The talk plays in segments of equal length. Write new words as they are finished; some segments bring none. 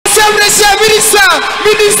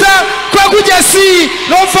Minister Kwaku Gyasi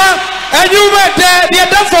Lofa and you met there the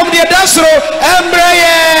done from the dance row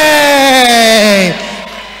Embrace.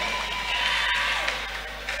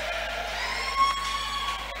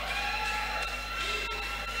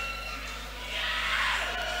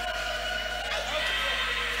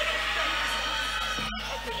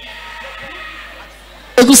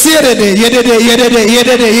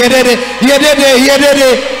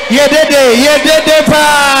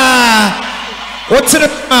 What's it?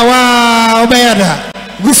 Wow, Bayada.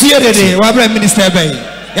 We see it today. What Prime Minister Bay?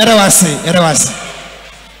 Yarawasi.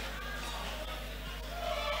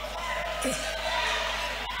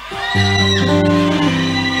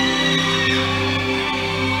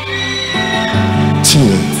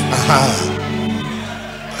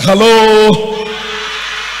 Hello.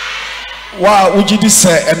 Wow, would you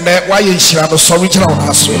say and why you shall sorry to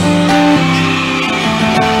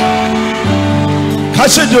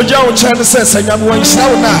Hashe Joja on China says, and I'm one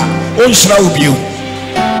shall now, one shall be you.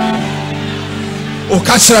 Oh,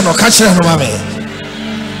 Kachano, Mammy.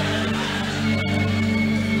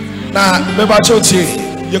 Now, Mebacho,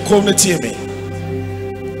 you call me Timmy.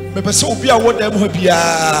 Maybe so be a what them will be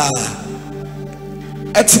a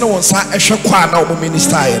Etno on Sa Eshaqua, no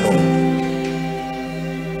minister.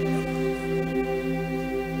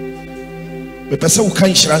 Maybe so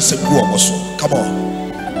can she answer also. Come on.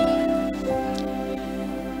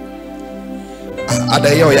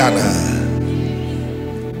 Adayo yana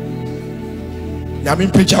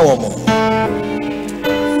Yamin preacher womo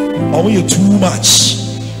oh you too much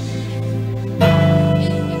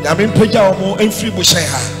Yamin preacher womo enfri bo hye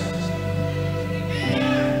ha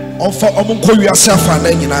onfa omunko wi asafa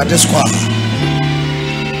na nyina de squad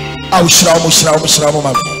aw shira mo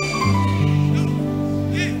ma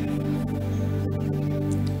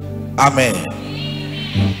amen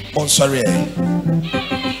on sorry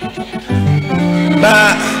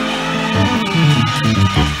na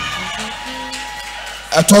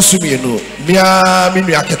atosu no mia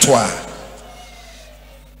minu aketwa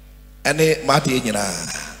ene mate nyina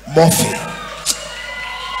mofi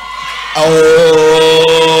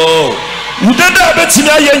oh udada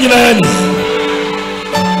betina ye nyina ni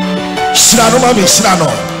shirano mami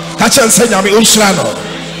shirano ka chense nyame o shirano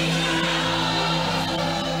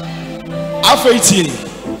afeiti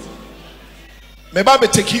me ba be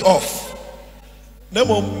take you off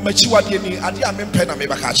Nemo machiwade ni ade a mempe na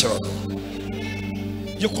meba ka kire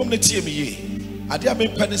ye community emi ye ade a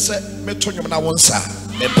mempe ne se metonyom na wonsa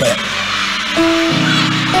mempe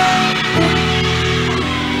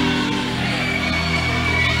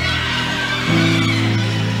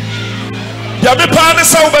ya be pa ne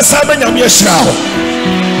sa ubesa manyam ye hira ho.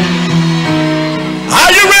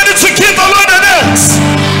 Are you ready to give the Lord a dance?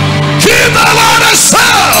 Give the Lord a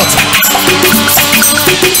shout.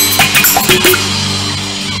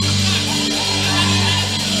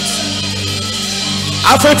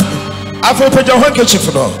 After your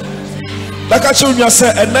handkerchief, no. Like I told you, I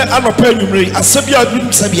said, and then I'm not paying you. I said, you are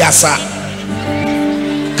doing Sabiasa.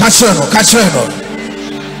 Catch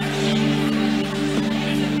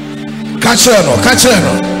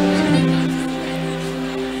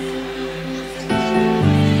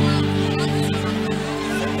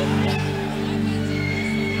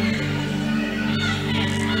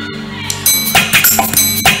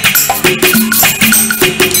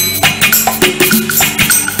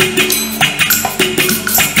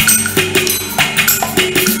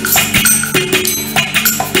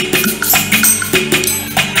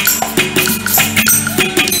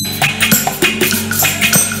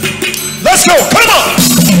Let's go, come on!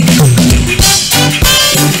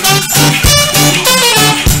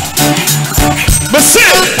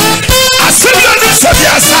 Monsieur, I said you don't say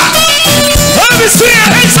yes, sir. Let me see your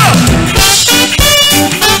hands up.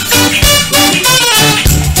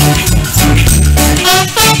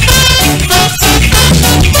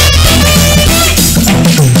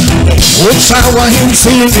 What's our him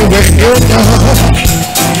seeing you when you're gone?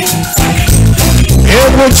 It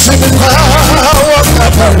would sing in our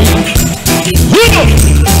covering.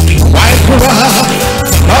 Why cry?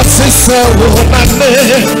 Not so woman.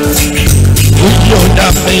 You're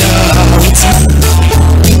not me out.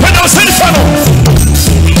 When I was in front of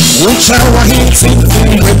which I was hitting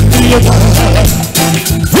with the other.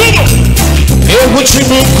 It would see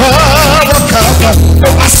me cover.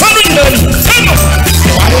 I saw it then.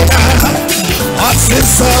 Why not? What's this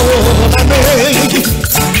so woman?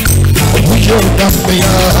 You're not me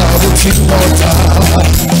out.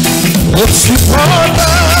 What's the water?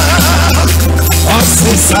 What's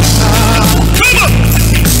this? Come on!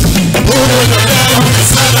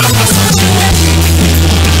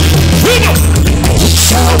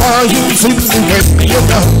 shower you feel the way you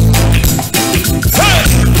know.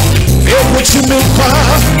 Hey, what you mean by?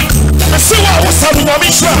 I see what was having a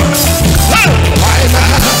mission. Hey, why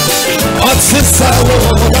not? What's this hour?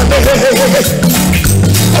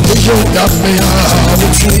 I think you got me out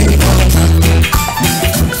of team.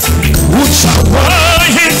 Which I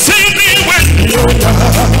want you to be when you're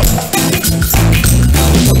down.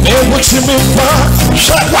 Hey, what you mean by?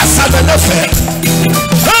 What's having a affair?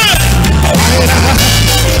 Hey, why not?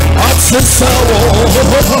 What's this hour?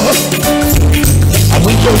 I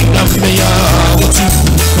will go down me out.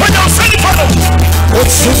 When you're sending for them,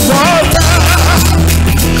 what's the water?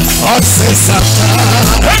 What's this after?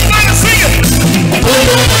 Everybody sing it!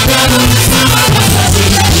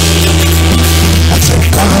 I take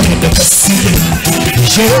part in the casino.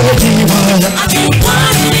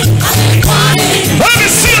 Let me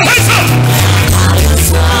see your hands up!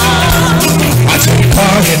 I take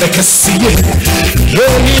part in the casino.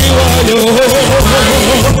 Let me see your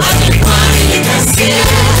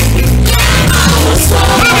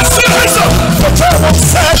hands up! What I want to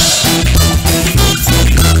say.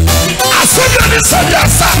 I said that it's a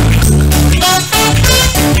yes.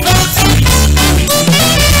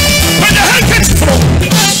 When the hand gets through.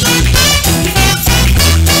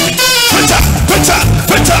 Put up.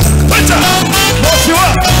 What you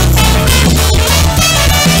up?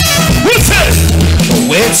 What's it?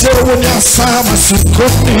 Wait till when you're sama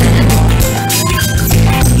sukoni.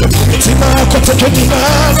 Tima kota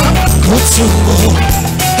kenimana kutumo.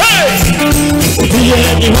 Hey!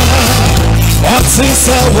 Ubieniwa. What's this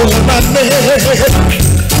I wanna make?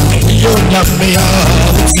 You're not me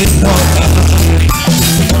out in water.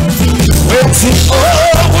 Waiting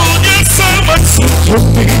when you're sama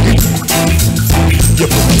sukoni. You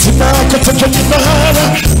put it now, cut it on your man,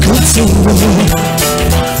 good to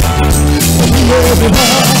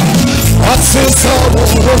what's this all?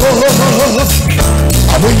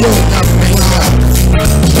 I will you not me.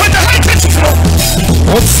 When the high catch you from,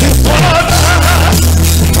 what's this one?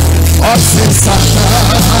 What's this all?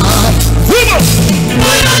 Woman!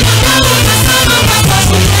 I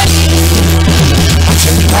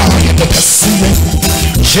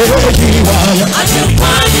just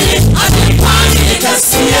wanted to see it. I just wanted to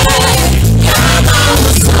see it.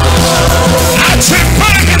 I just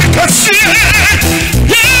wanted to see it.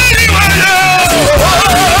 Yeah, you are.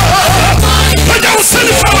 But don't send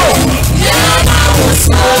it for.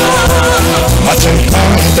 I just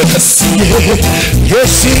wanted to see it.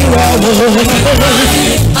 Yes, you are. I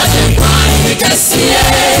just wanted to see it.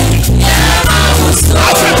 Yeah, I was. I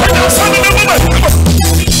just wanted to see it.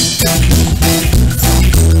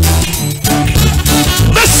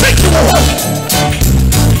 Let's take you away.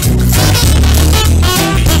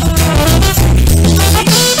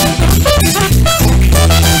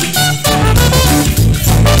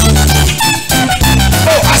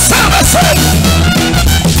 Oh, I said,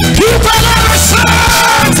 you better listen.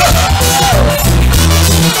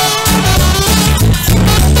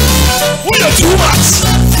 We are too much.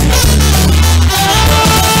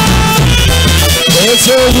 They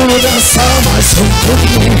tell you that some are so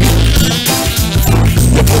good.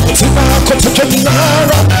 Tima kota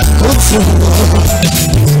kenimana kutumo.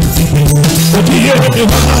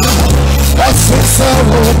 Ubieniwa. What's this I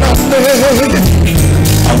wanna make?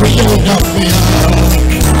 I will you not me out.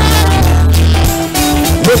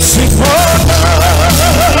 What's it wanna?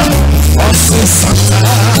 What's this after?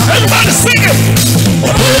 Everybody sing it!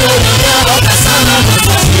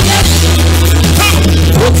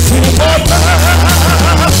 What's it wanna?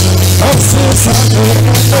 What's this after?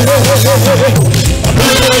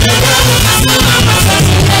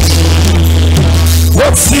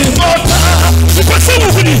 What's the matter? You can see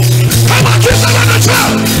with me. Come on, get another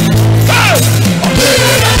child. Hey!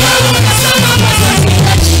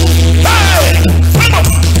 Hey! Come on!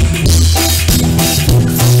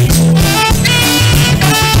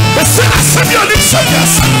 They say I said your lips are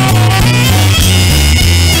yes.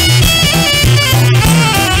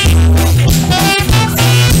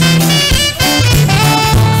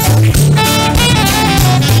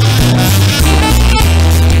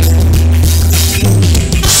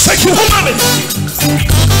 Take you home, mommy.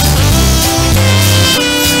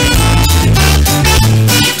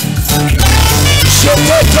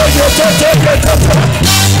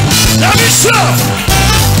 Let me show.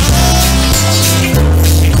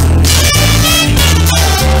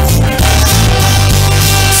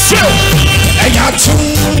 So, I got to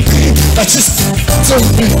be, I just told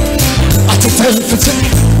me, I can tell you for today.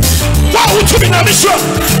 Wow, to me now, Michelle.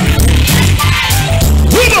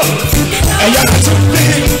 Woman, I got to be,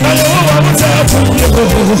 I know I was out for you.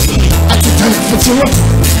 I can tell you for today.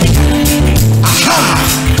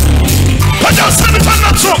 But I said it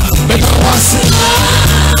not so. But I was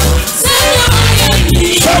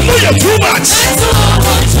too much.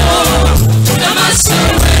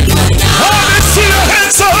 Oh, see your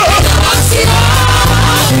hands up.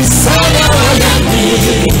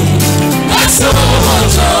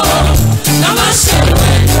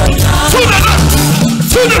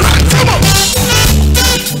 To the right, come on.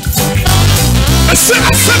 I said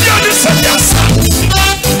yes.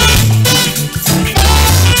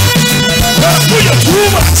 You're too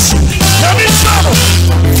much. Let me travel.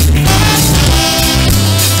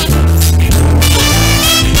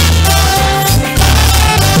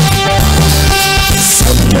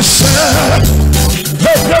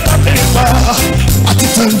 I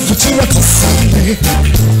didn't fit you at the Sunday.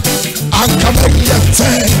 I'm coming yet.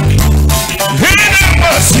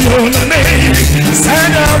 See on the name,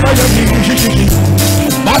 stand up by your knee.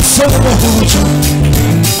 But so much.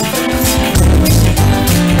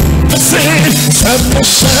 Say,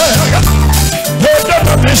 Sabbath,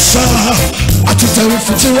 never miss. I didn't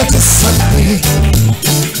fit you at the Sunday.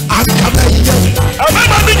 I'm coming yet. I'm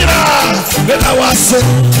coming now. When I was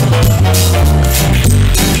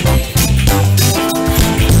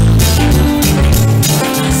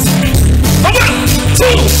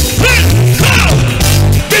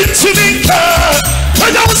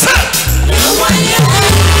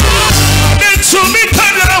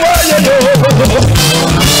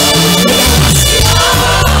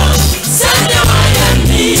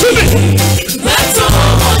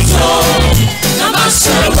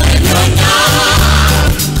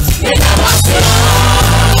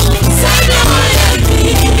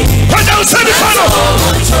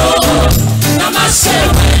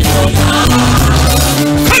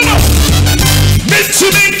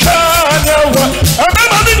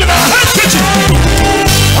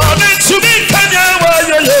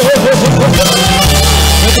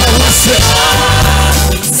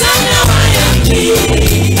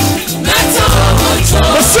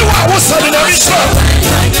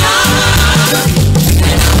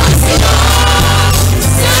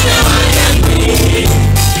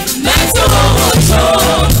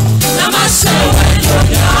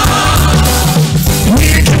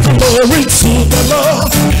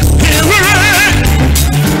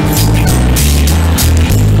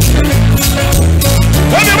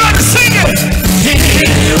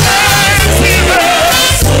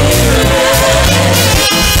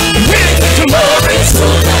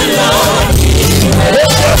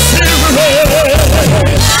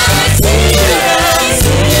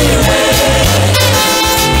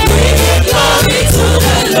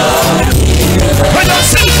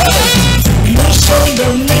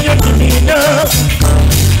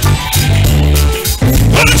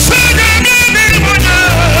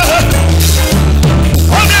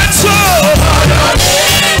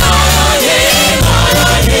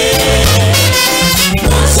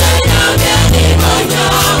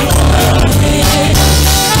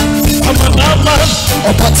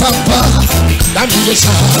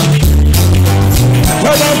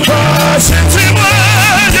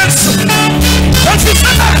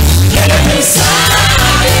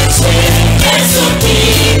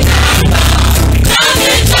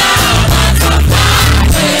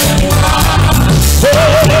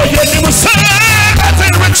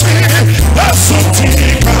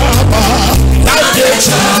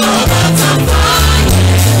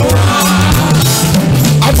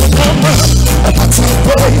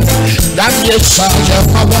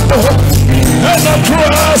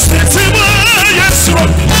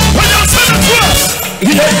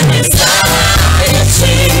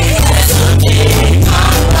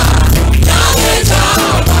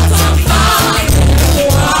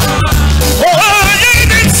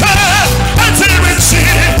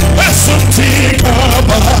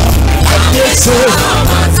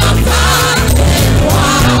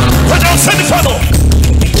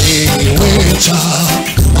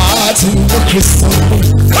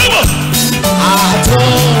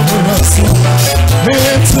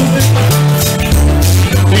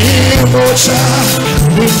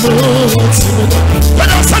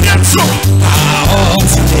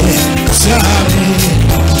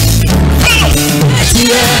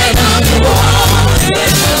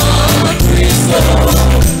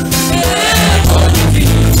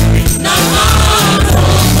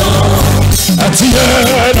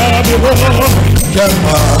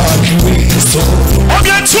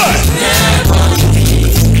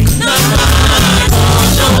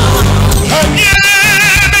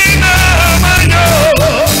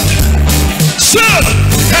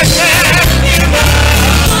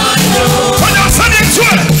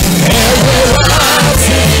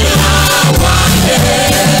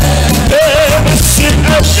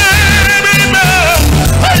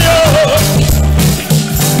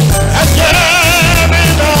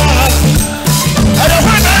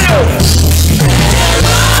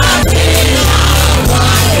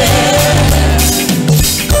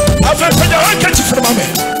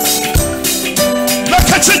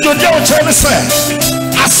Yo, Chinese,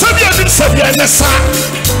 I said you didn't say you're in the sun.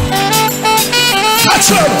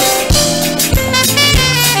 That's all.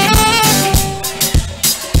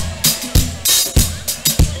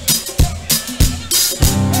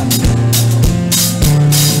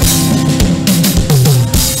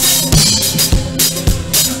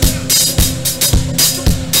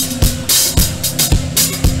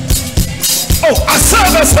 Oh, I said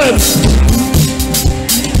that.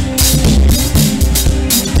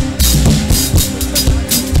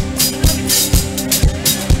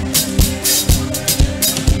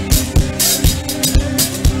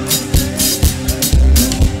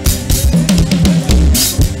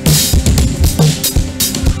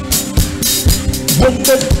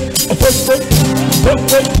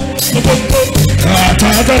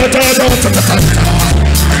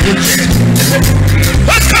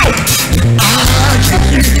 Let's go!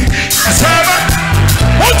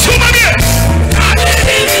 One, two, my dear!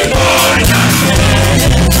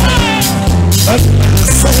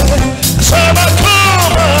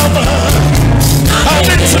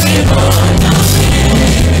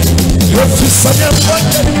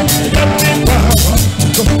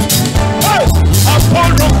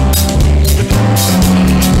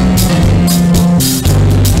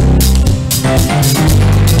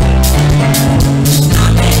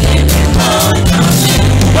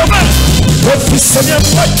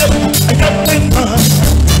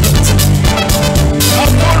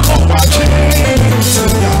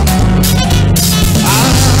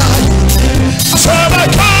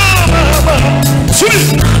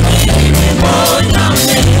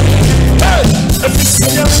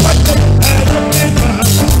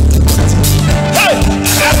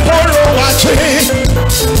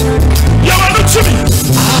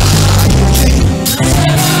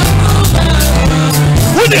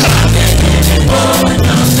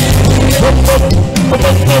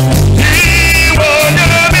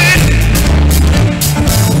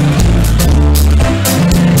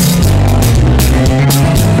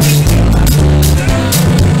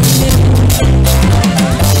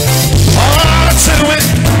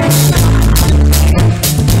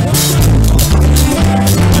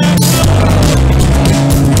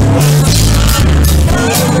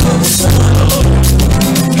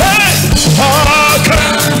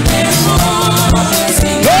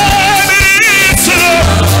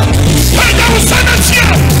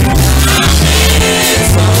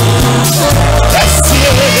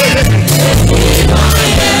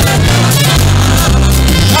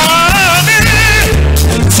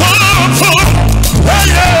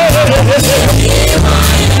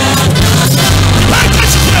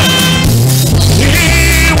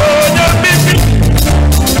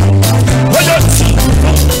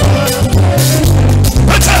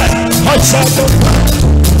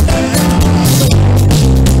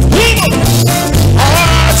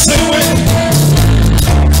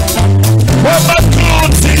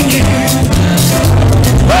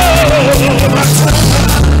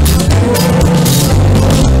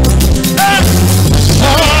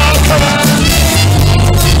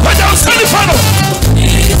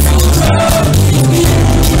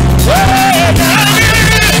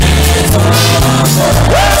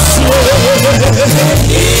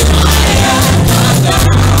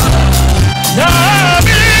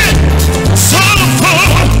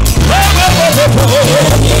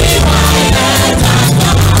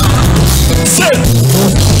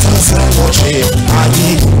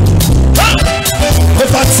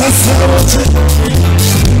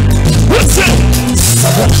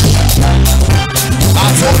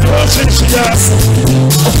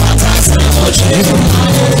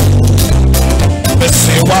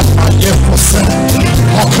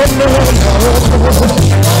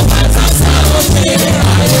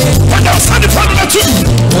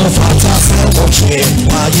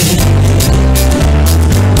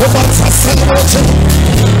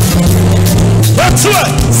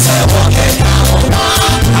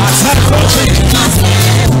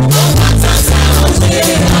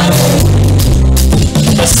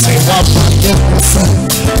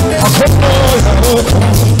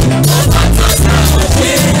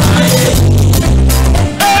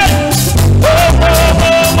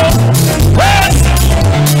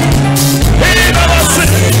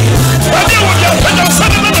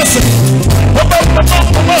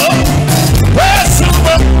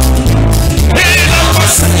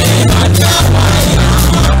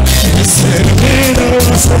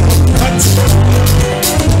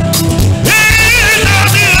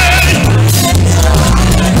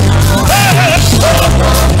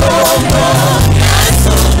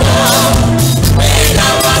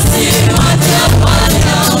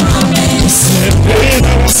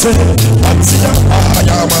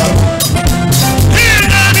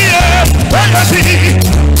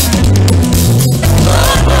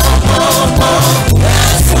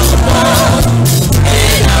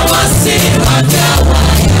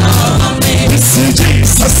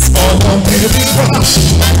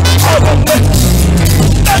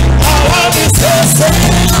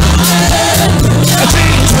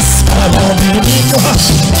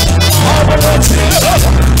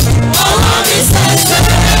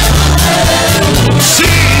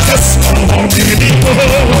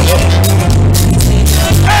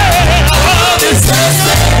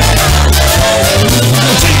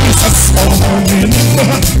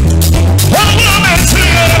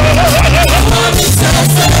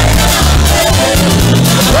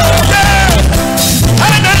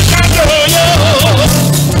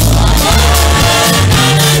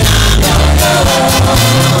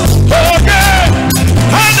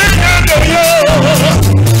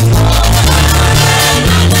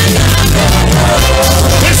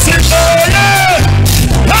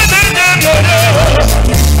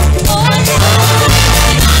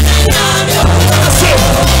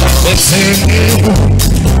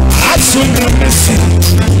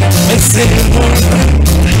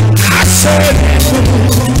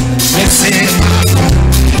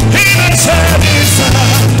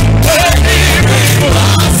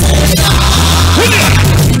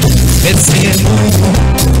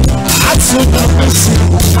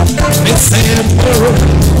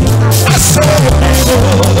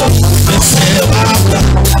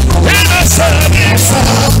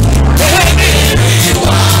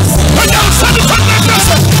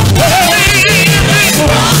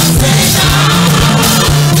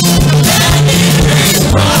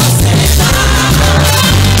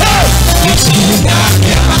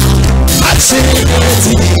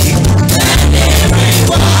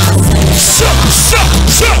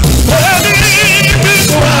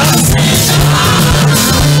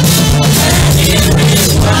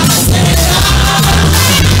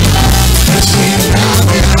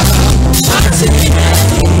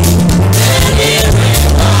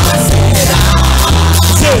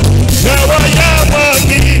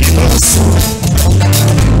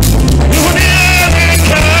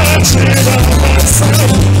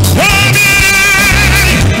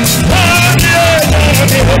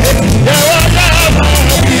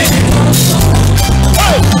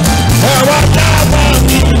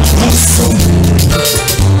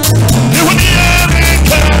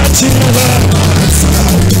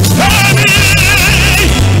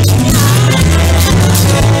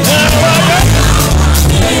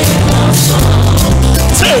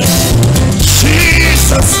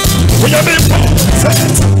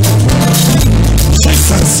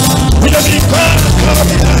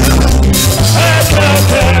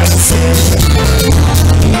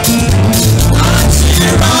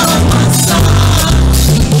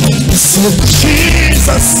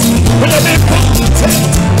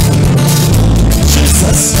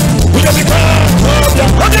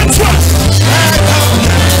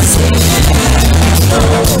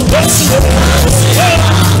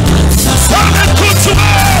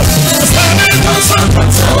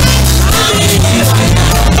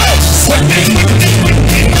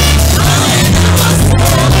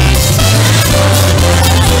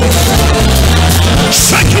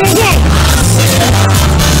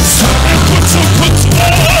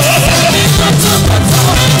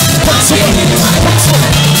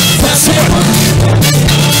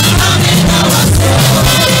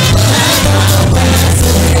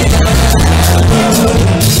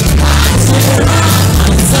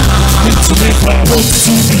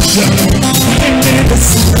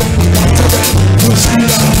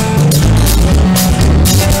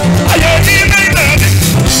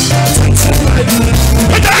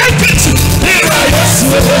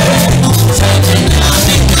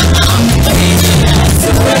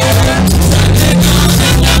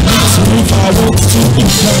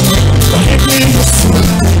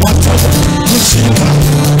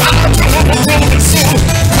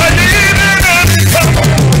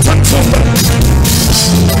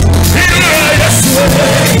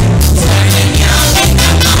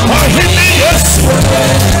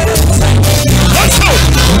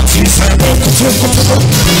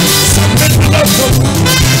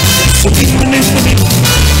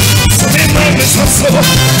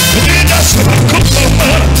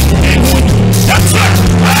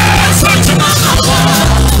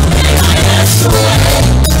 That's right.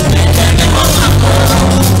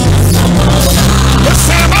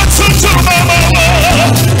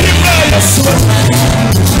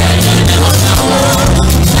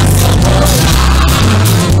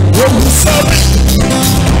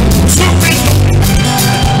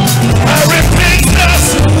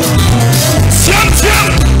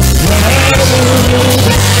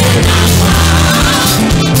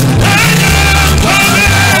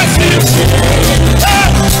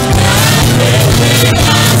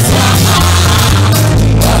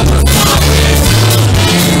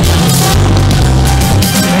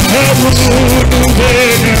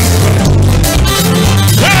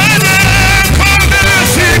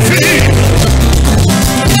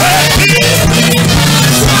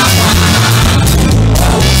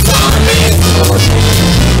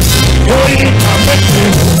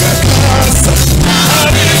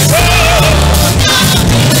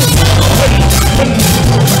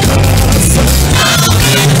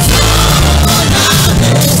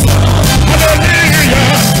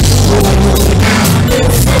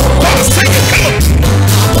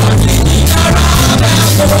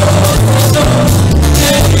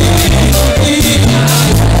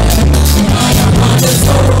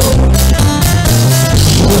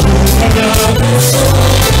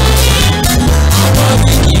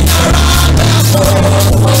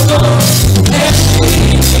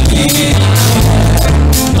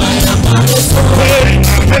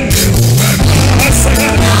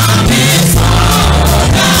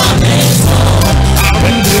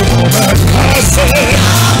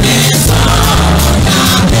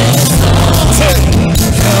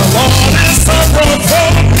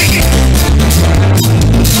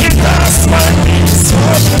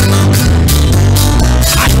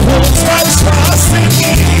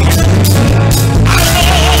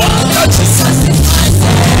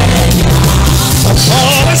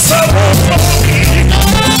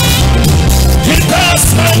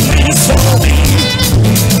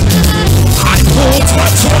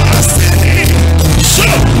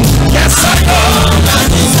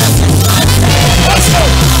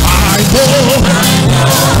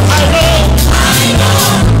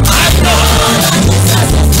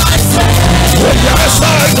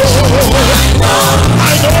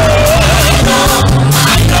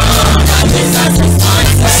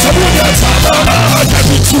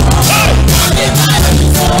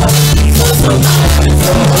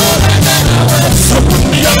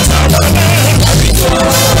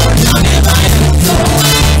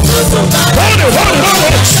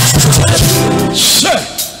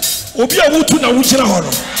 Obia wutu na wuchina hono.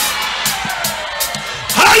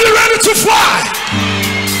 Are you ready to fly?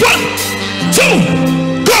 1,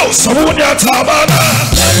 2, go! Sabunya tabana.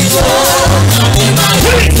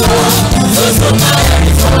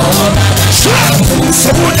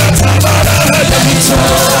 Sabunya tabana.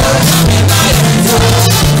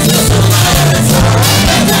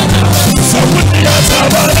 Sabunya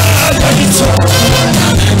tabana.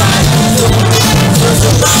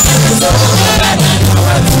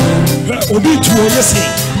 Obi tu oyesi.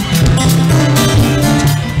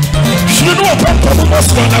 Shinu no papa mo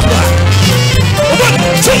moswa na bra. 1,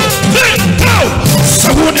 2, 3, go.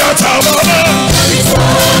 Sabunya tabana.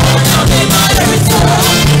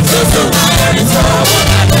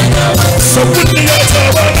 Sabunya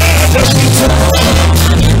tabana.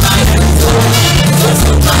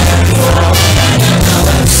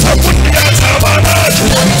 Sabunya tabana.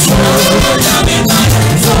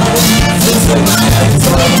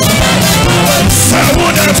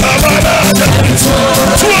 Sabunya tabana.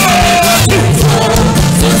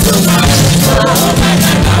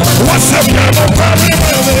 What's up, y'all? No problem.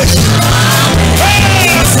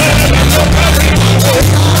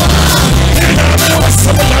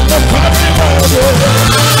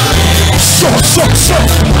 So.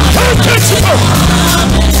 How can you know?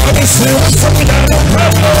 I'm saying what's up, y'all? No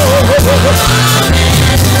problem.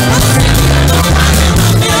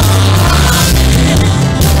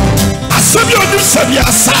 I said you do some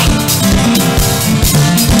yasa.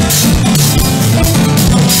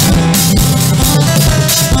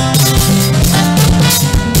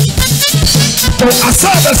 I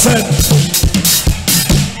saw that said.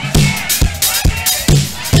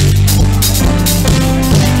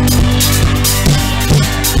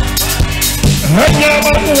 When you're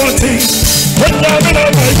wanting, when you're in a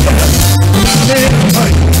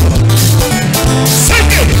life,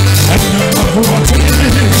 sing it. When you're wanting,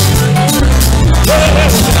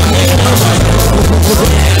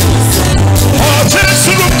 oh, just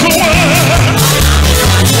look away.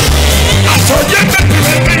 I told you that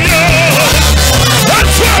you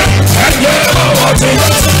that's right. And you're wanting.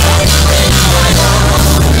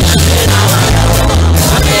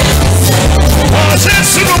 Oh,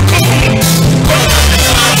 just look away.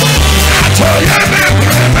 I told you that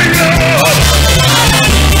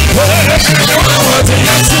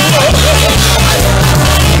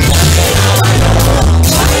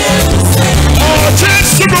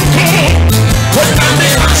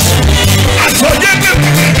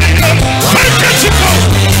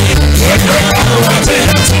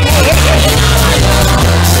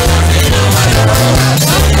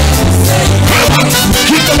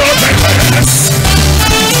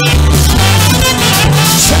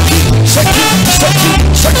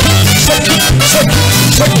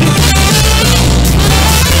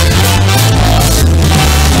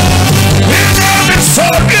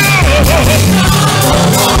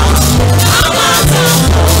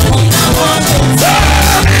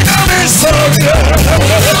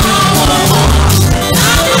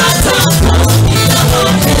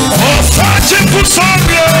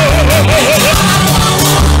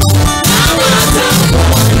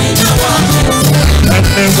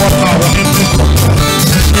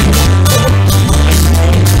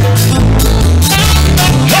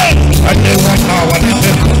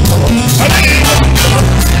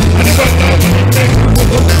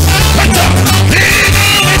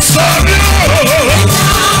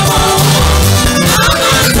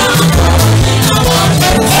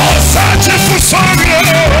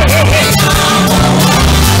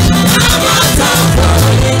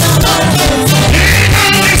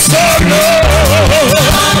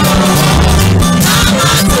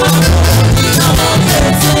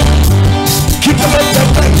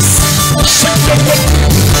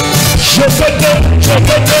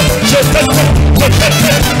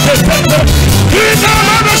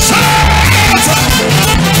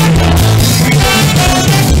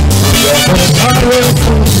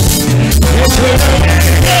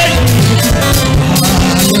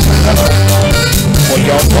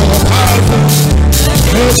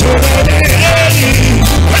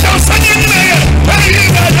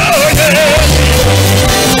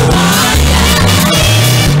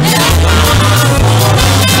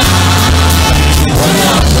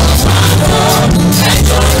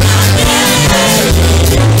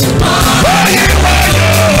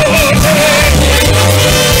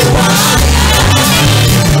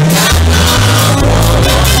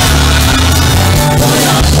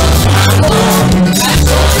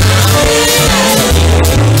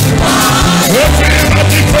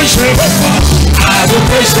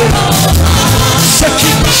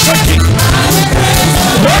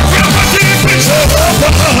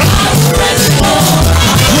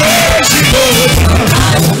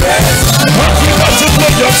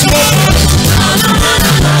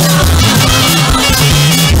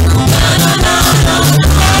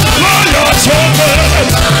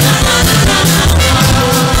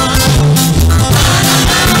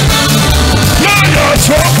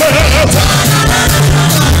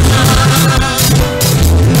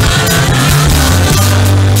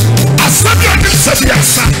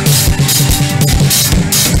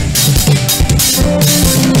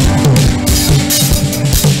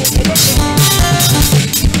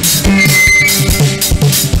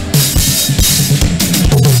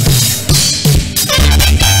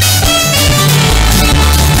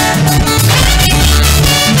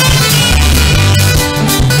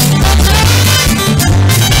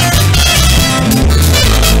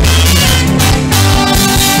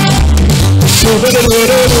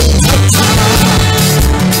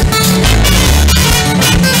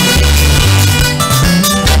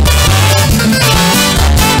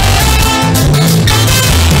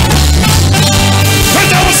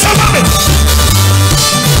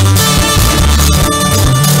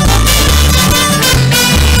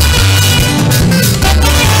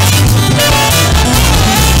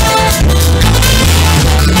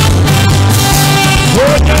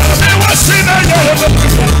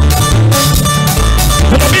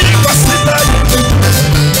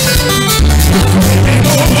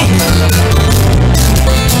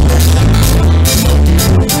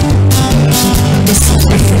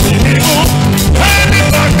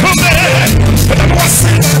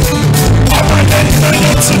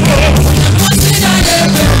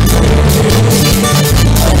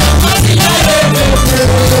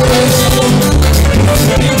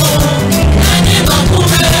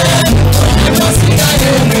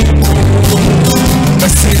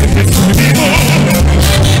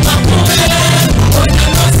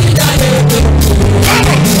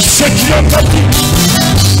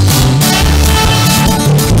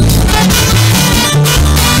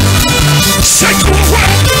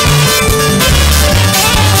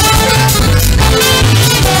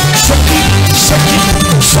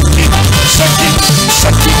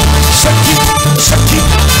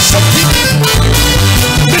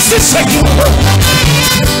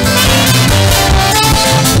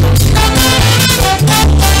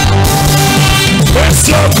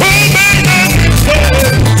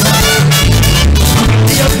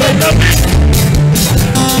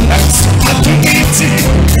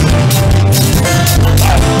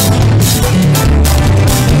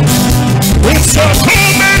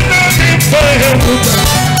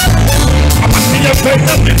Keep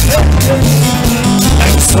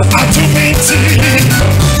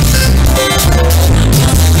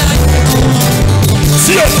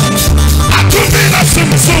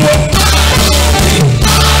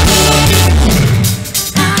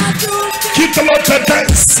the Lord to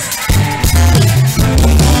dance.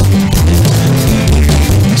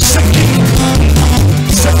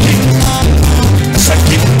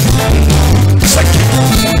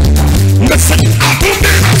 Listen, I don't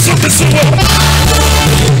need to be so.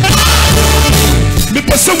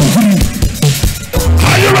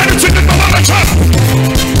 Are you ready to get the water truck?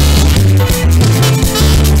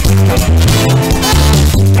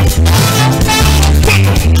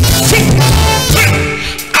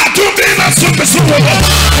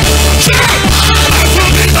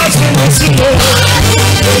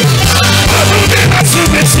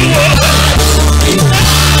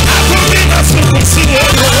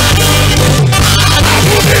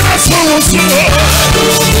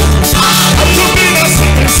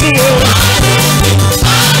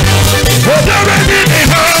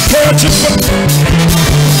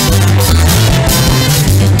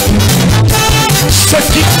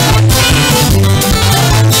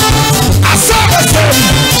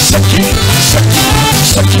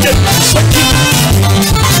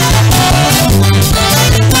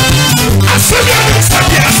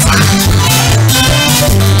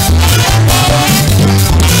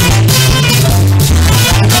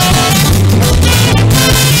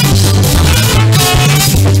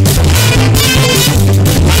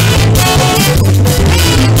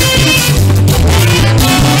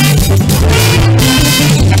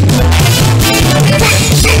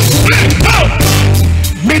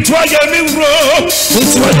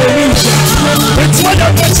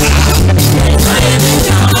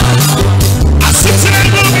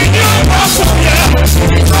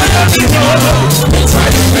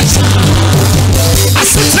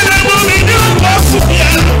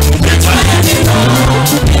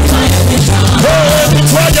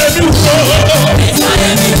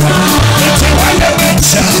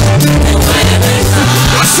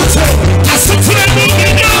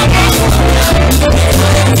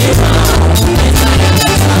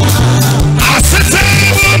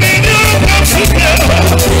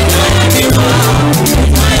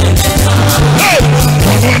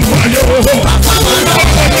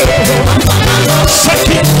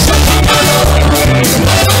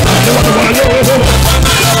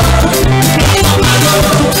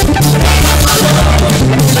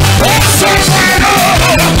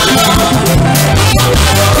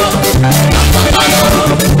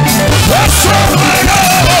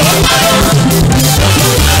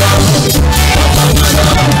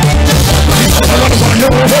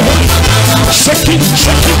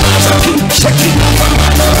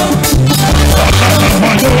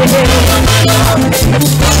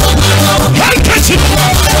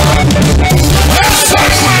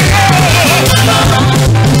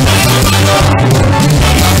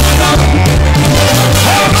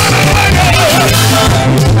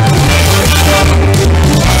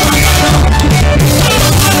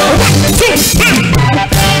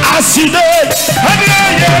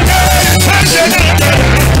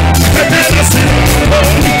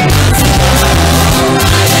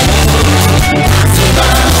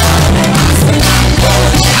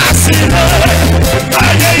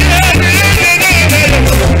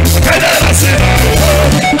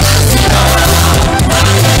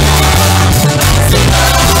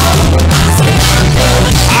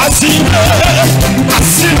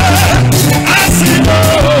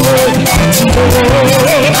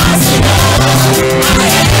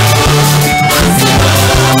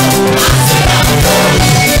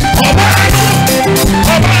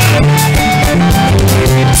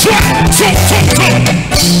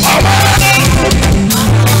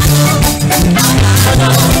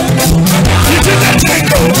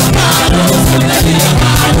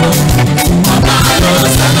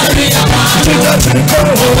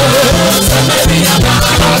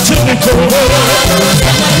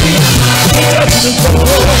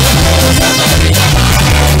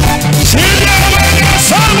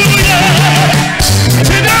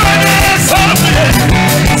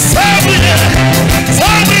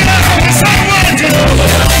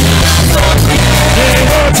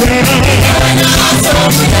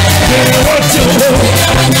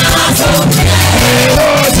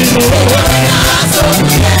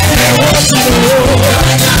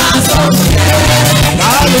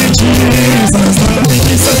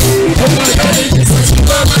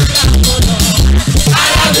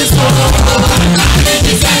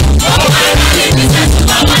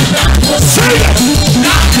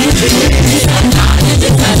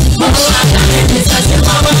 I don't need to be so.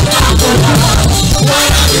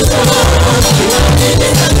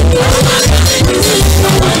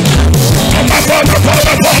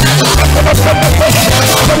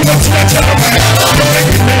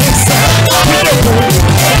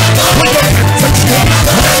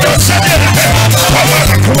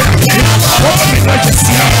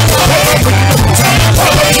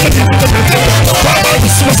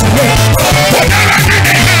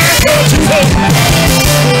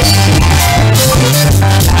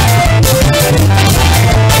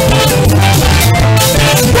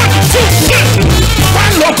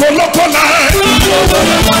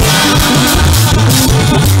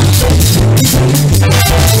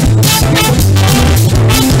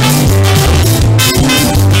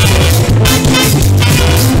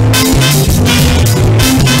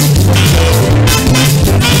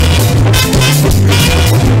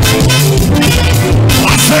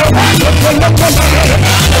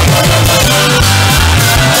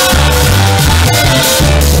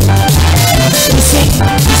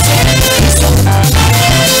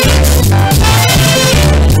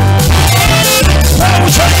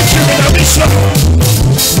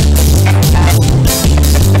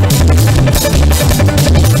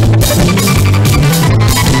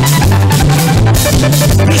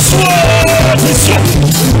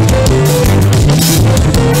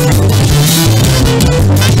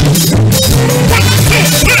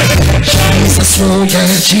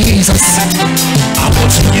 Jesus. I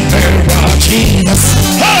want to be very well, Jesus.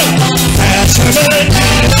 Hey! That's your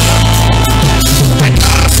name.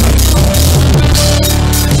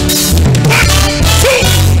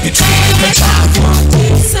 Between the child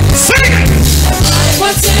sing it!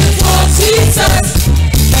 What's in for Jesus?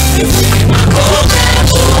 If we go back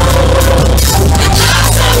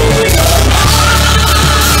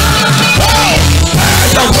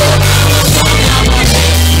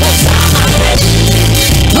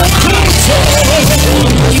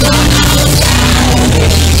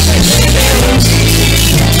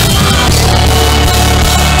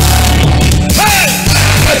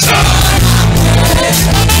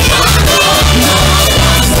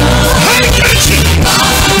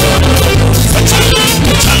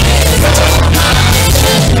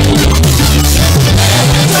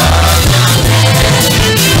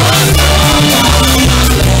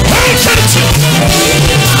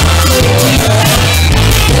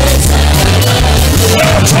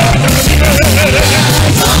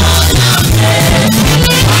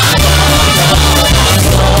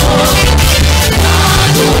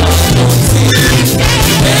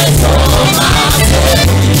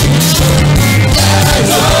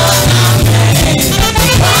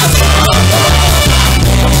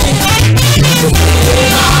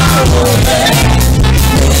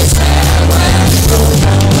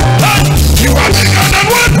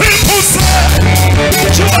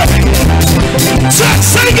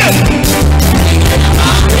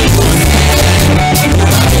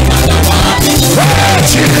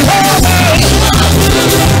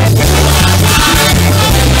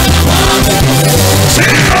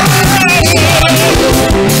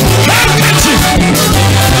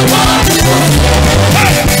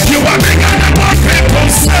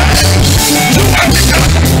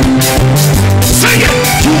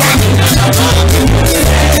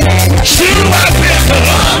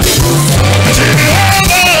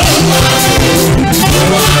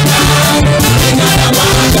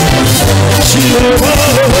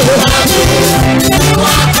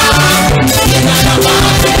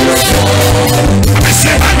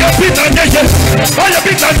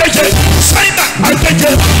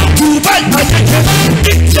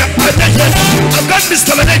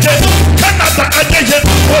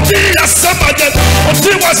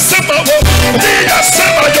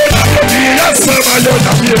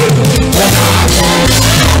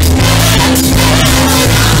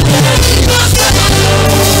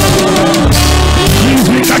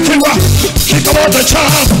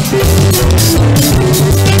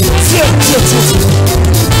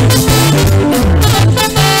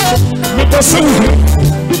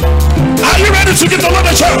Are you ready to give the Lord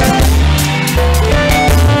a shout? 1,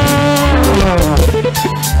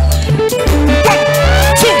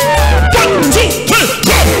 2, 3,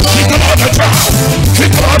 go! Give the Lord a shout.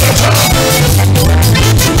 Give the Lord a shout.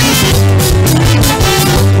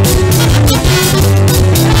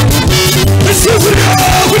 This is it.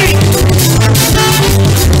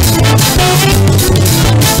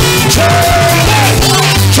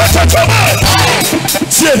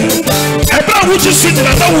 Would you sing in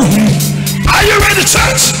another? Are you ready,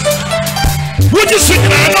 church? Would you sing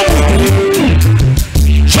in another?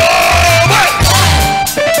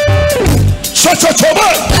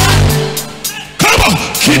 Come on,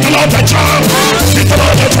 keep the Lord the charm. Keep the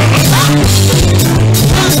Lord the charm.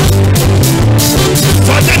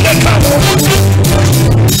 For the come on.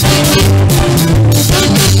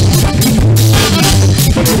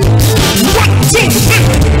 1,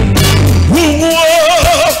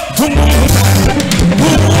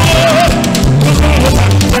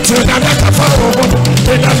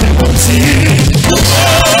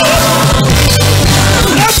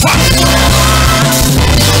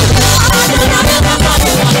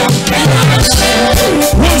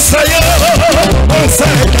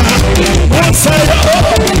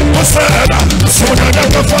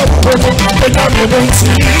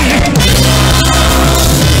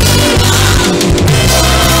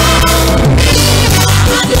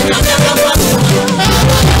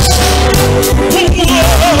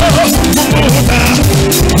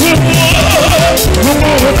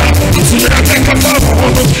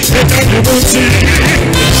 2,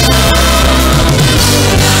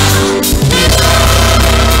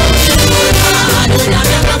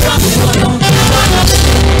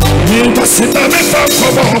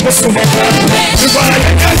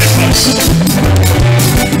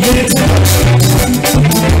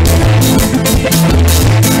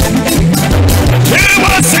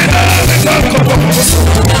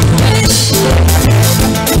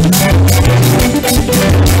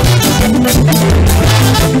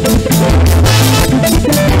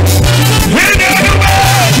 We're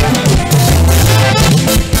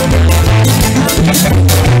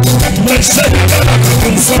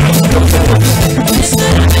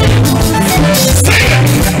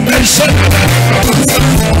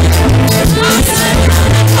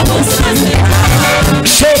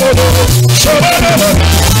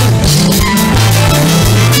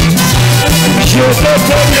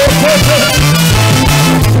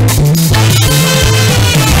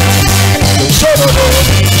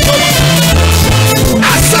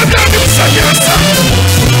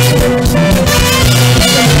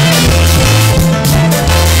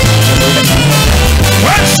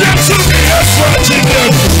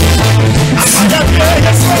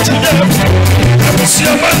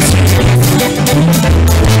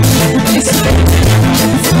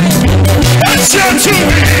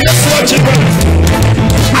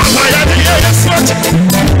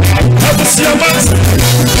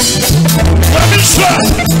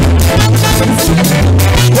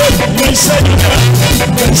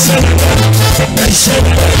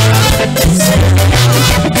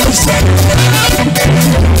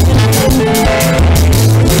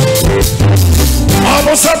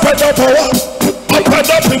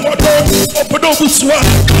Uswa,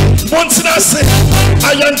 Montinase,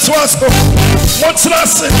 Ayantuasko,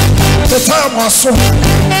 Montinase, the time was so,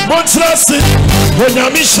 Montinase,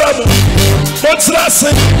 Wonyamishamu,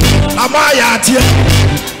 Montinase, Amaya,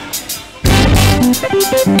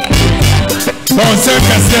 Bonse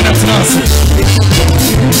Cassiana Transi.